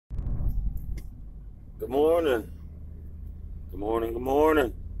Good morning. Good morning. Good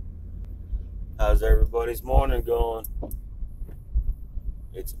morning. How's everybody's morning going?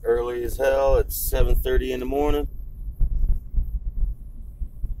 It's early as hell. It's 7:30 in the morning.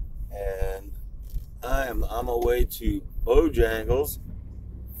 And I'm on my way to Bojangles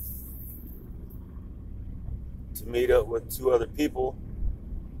to meet up with two other people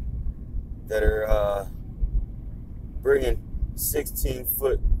that are bringing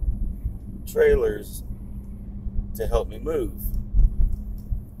 16-foot trailers to help me move.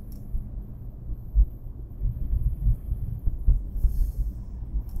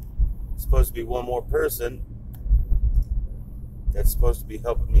 Supposed to be one more person that's supposed to be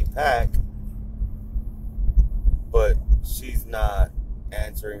helping me pack, but she's not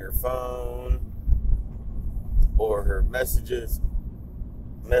answering her phone or her messenger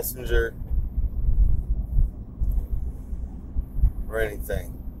or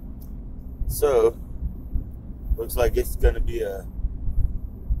anything. So looks like it's going to be a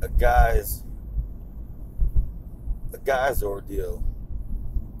guy's ordeal.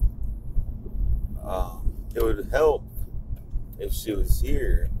 It would help if she was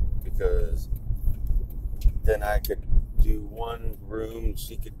here, because then I could do one room and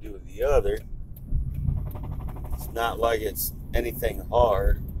she could do the other. It's not like it's anything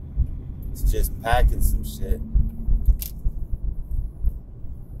hard. It's just packing some shit.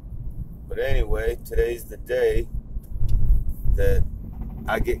 But anyway, today's the day that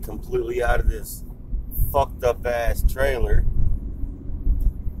I get completely out of this fucked up ass trailer.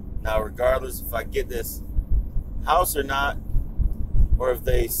 Now, regardless if I get this house or not, or if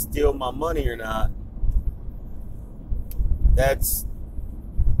they steal my money or not, that's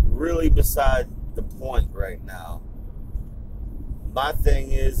really beside the point right now. My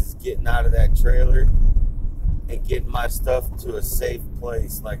thing is getting out of that trailer and getting my stuff to a safe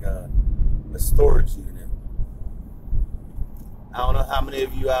place, like a storage unit. I don't know how many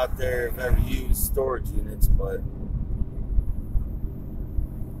of you out there have ever used storage units, but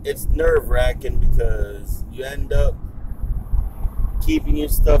it's nerve-wracking because you end up keeping your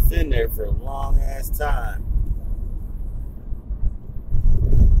stuff in there for a long-ass time.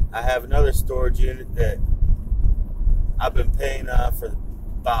 I have another storage unit that I've been paying for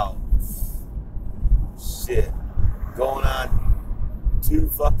about, going on 2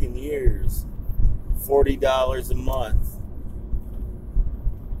 fucking years, $40 a month.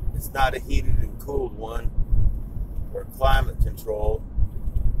 It's not a heated and cooled one or climate controlled,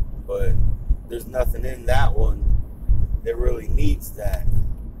 but there's nothing in that one that really needs that.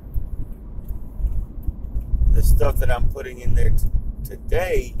 The stuff that I'm putting in there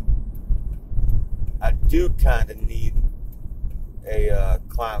today, I do kind of need a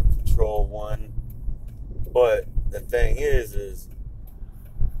climate control one, but the thing is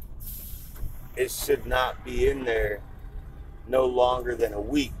it should not be in there no longer than a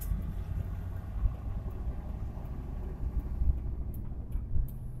week.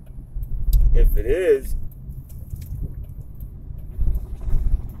 If it is,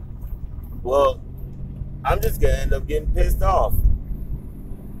 well, I'm just going to end up getting pissed off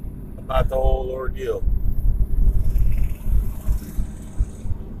about the whole ordeal.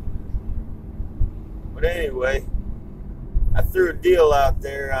 But anyway, I threw a deal out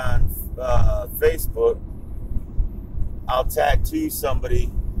there on Facebook. I'll tattoo somebody.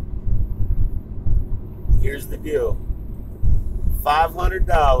 Here's the deal.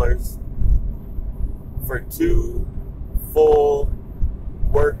 $500 for 2 full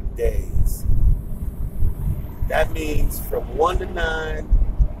work days. That means from 1 to 9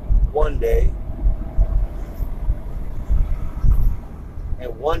 one day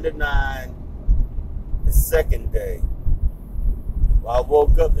and 1 to 9 the second day. Well, I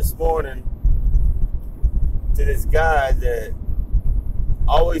woke up this morning to this guy that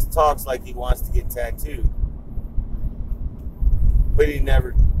always talks like he wants to get tattooed, but he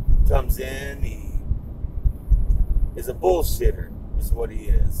never comes in. He is a bullshitter, is what he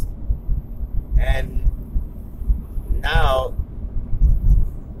is. And now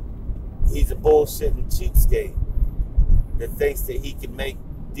he's a bullshitting cheapskate that thinks that he can make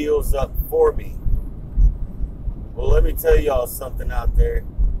deals up for me. Well, let me tell y'all something out there.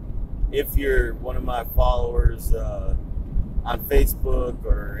 If you're one of my followers on Facebook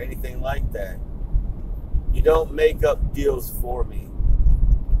or anything like that, you don't make up deals for me.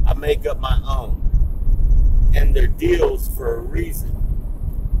 I make up my own. And they're deals for a reason.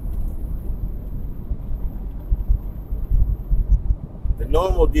 The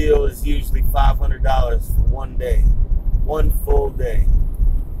normal deal is usually $500 for one day, one full day,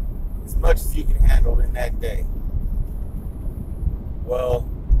 as much as you can handle in that day. Well,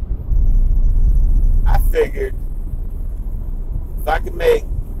 I figured if I could make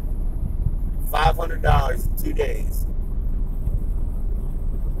 $500 in 2 days,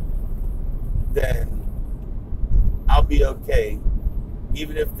 then I'll be okay,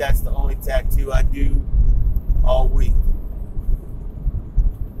 even if that's the only tattoo I do all week.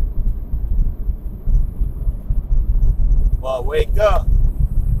 Well, I wake up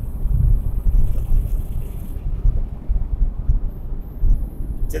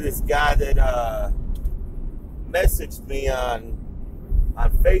to this guy that messaged me on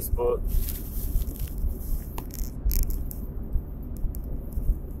Facebook,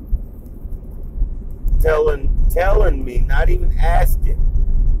 telling me, not even asking.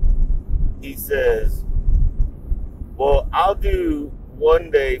 He says, well, I'll do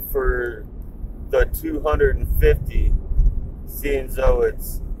one day for the 250, seeing as though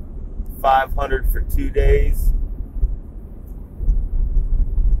it's 500 for 2 days.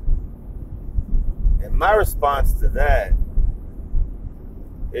 And my response to that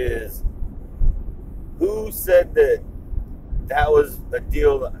is, who said that that was a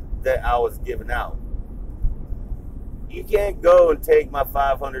deal that I was giving out? You can't go and take my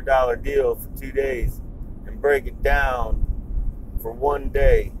 $500 deal for 2 days and break it down for 1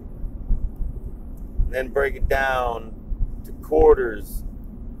 day, and then break it down to quarters.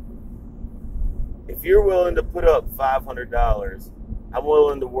 If you're willing to put up $500, I'm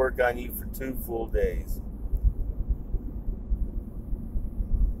willing to work on you for 2 full days.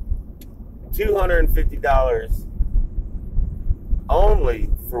 $250 only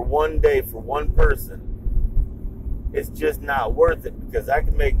for 1 day for one person. It's just not worth it, because I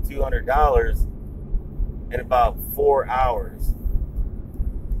can make $200 in about 4 hours.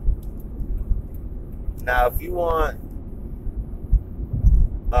 Now, if you want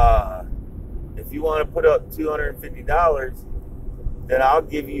to put up $250, then I'll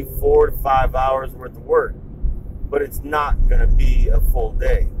give you 4 to 5 hours worth of work, but it's not going to be a full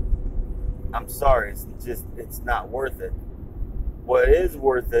day. I'm sorry, it's not worth it. What is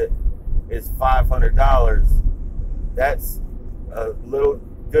worth it is $500. That's a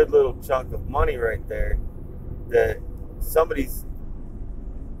good little chunk of money right there. That if somebody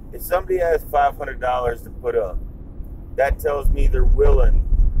has $500 to put up, that tells me they're willing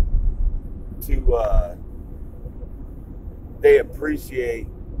to, they appreciate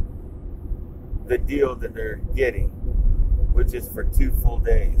the deal that they're getting, which is for 2 full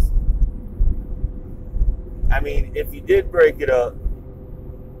days. I mean, if you did break it up,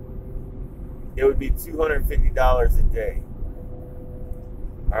 it would be $250 a day.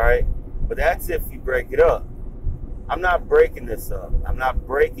 All right? But that's if you break it up. I'm not breaking this up. I'm not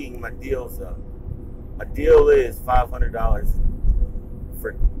breaking my deals up. My deal is $500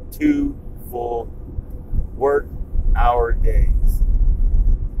 for 2 full work hour days.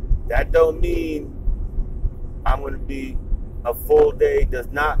 That don't mean I'm going to be a full day. Does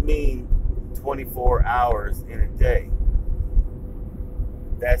not mean 24 hours in a day.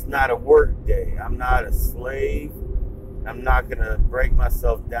 That's not a work day. I'm not a slave. I'm not going to break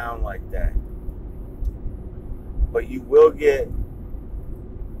myself down like that. But you will get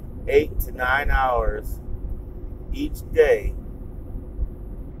 8 to 9 hours each day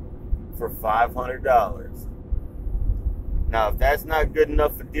for $500. Now, if that's not good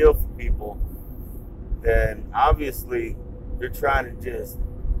enough a deal for people, then obviously they're trying to just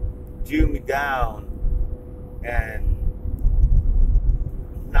Jew me down, and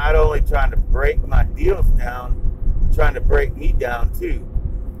not only trying to break my deals down, trying to break me down too.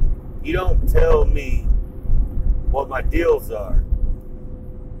 You don't tell me what my deals are.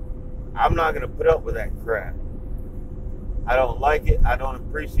 I'm not going to put up with that crap. I don't like it. I don't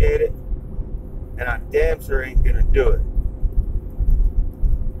appreciate it. And I damn sure ain't going to do it.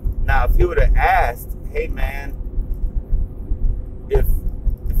 Now, if you would have asked, hey man, if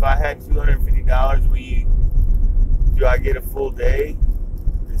I had $250, do I get a full day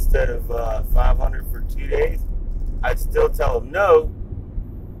instead of $500 for 2 days? I'd still tell him no,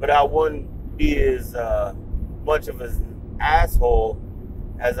 but I wouldn't be as much of an asshole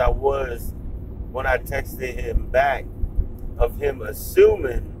as I was when I texted him back, of him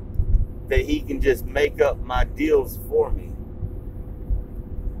assuming that he can just make up my deals for me.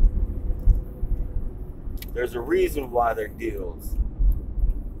 There's a reason why they're deals.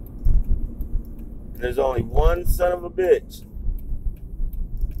 And there's only one son of a bitch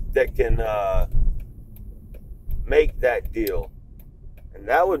that can make that deal, and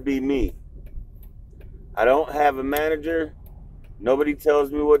that would be me. I don't have a manager. Nobody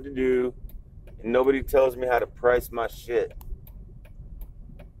tells me what to do, and nobody tells me how to price my shit.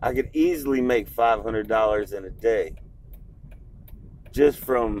 I could easily make $500 in a day just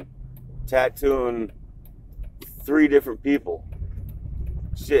from tattooing 3 different people.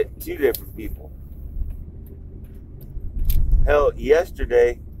 Shit, 2 different people. Hell,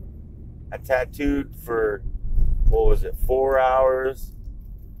 yesterday I tattooed for, what was it, 4 hours,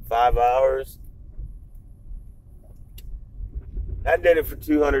 5 hours. I did it for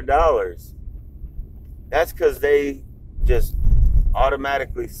 $200. That's because they just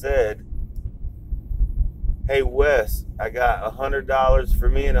automatically said, hey Wes, I got $100 for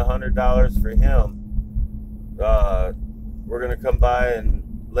me and $100 for him. We're gonna come by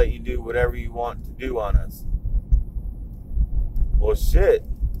and let you do whatever you want to do on us. Well, shit.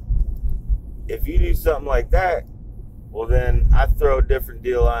 If you do something like that, well then I throw a different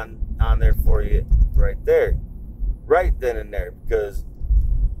deal on there for you right there, right then and there. Because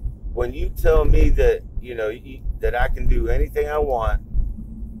when you tell me that that I can do anything I want,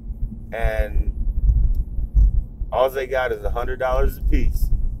 and all they got is $100 a piece,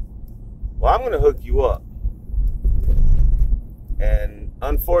 well, I'm gonna hook you up. And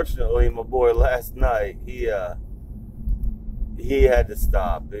unfortunately, my boy last night, he had to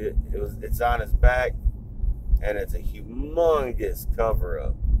stop. It's on his back, and it's a humongous cover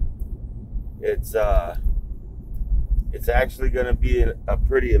up. It's actually going to be a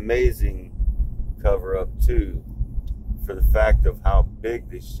pretty amazing cover up too, for the fact of how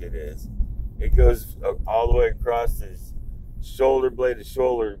big this shit is. It goes all the way across his shoulder blade to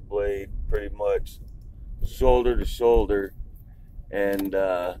shoulder blade, pretty much shoulder to shoulder. And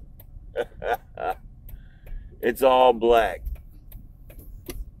it's all black.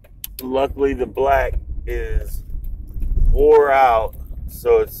 Luckily, the black is wore out,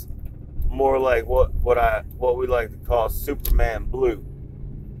 so it's more like what we like to call Superman blue.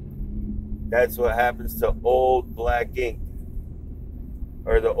 That's what happens to old black ink,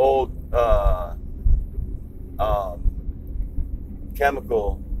 or the old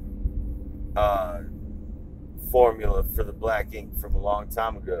chemical formula for the black ink from a long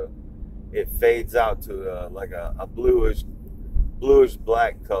time ago. It fades out to like a bluish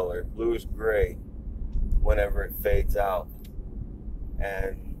black color, bluish gray, whenever it fades out.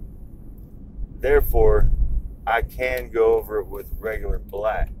 And therefore, I can go over it with regular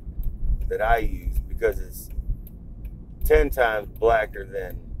black that I use, because it's 10 times blacker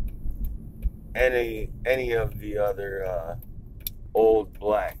than any of the other old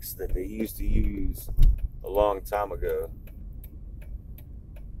blacks that they used to use a long time ago.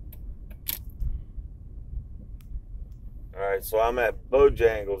 Alright, so I'm at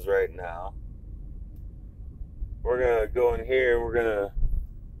Bojangles right now. We're gonna go in here, we're gonna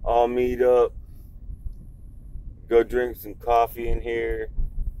all meet up, go drink some coffee in here,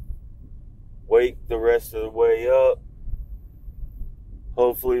 wake the rest of the way up.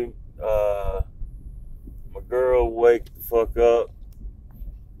 Hopefully my girl will wake the fuck up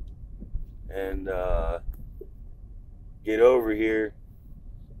and get over here.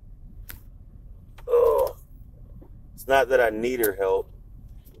 Oh, it's not that I need her help.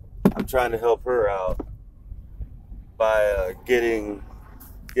 I'm trying to help her out by getting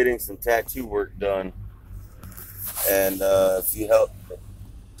some tattoo work done. And if you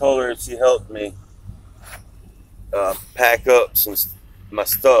told her if she helped me pack up my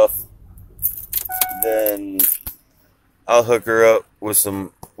stuff, then I'll hook her up with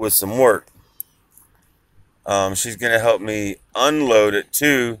some work. She's gonna help me unload it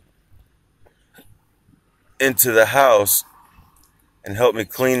too into the house, and help me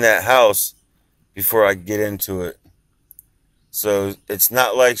clean that house before I get into it. So it's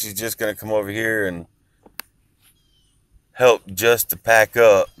not like she's just gonna come over here and help just to pack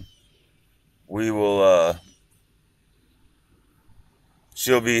up. We will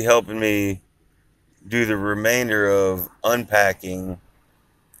she'll be helping me do the remainder of unpacking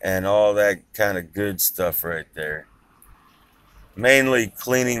and all that kind of good stuff right there. Mainly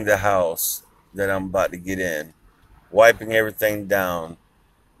cleaning the house that I'm about to get in, wiping everything down,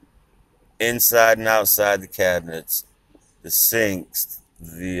 inside and outside the cabinets, the sinks,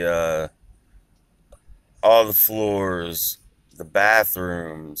 all the floors, the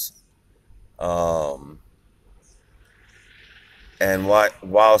bathrooms, and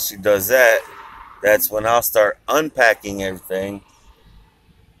while she does that, that's when I'll start unpacking everything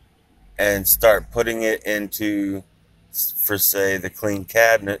and start putting it into, for say, the clean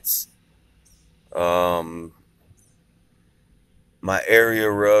cabinets. My area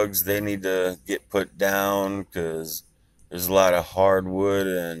rugs, they need to get put down because there's a lot of hardwood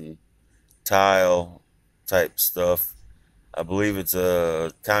and tile type stuff. I believe it's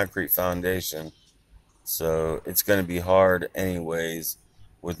a concrete foundation, so it's going to be hard anyways,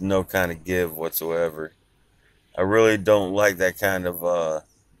 with no kind of give whatsoever. I really don't like that kind of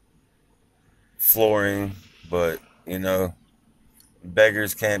flooring But,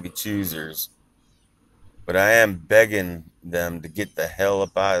 beggars can't be choosers. But I am begging them to get the hell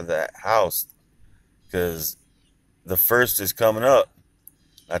up out of that house, because the first is coming up.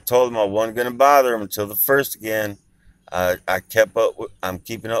 I told them I wasn't going to bother them until the first again. I'm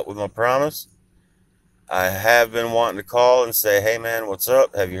keeping up with my promise. I have been wanting to call and say, hey man, what's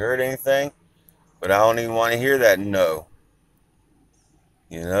up? Have you heard anything? But I don't even want to hear that no.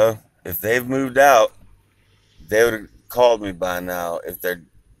 If they've moved out, they would have called me by now. If they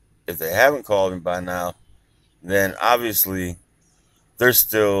haven't called me by now, then obviously they're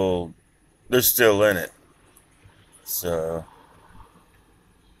still in it. So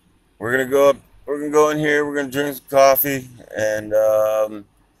we're gonna go in here, we're gonna drink some coffee and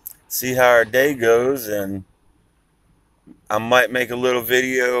see how our day goes, and I might make a little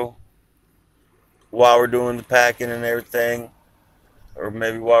video while we're doing the packing and everything, or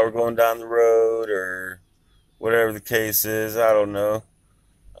maybe while we're going down the road, or whatever the case is. I don't know.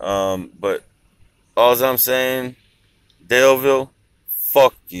 But all I'm saying, Daleville,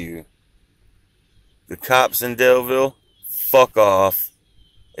 fuck you. The cops in Daleville, fuck off.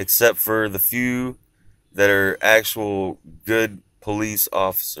 Except for the few that are actual good police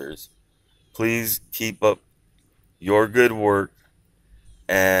officers. Please keep up your good work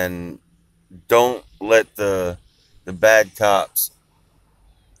and don't let the bad cops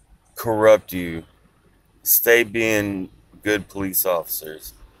corrupt you. Stay being good police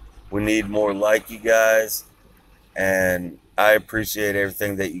officers. We need more like you guys, and I appreciate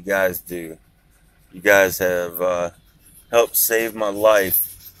everything that you guys do. You guys have helped save my life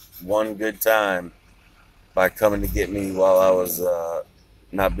one good time by coming to get me while I was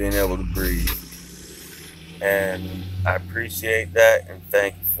not being able to breathe. And I appreciate that and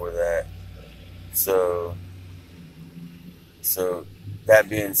thank you for that. So that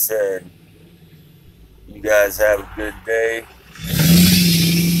being said, you guys have a good day.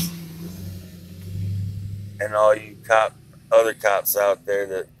 And all you other cops out there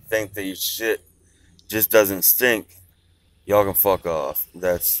that think that your shit just doesn't stink, y'all can fuck off.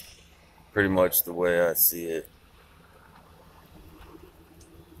 That's pretty much the way I see it.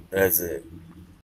 That's it.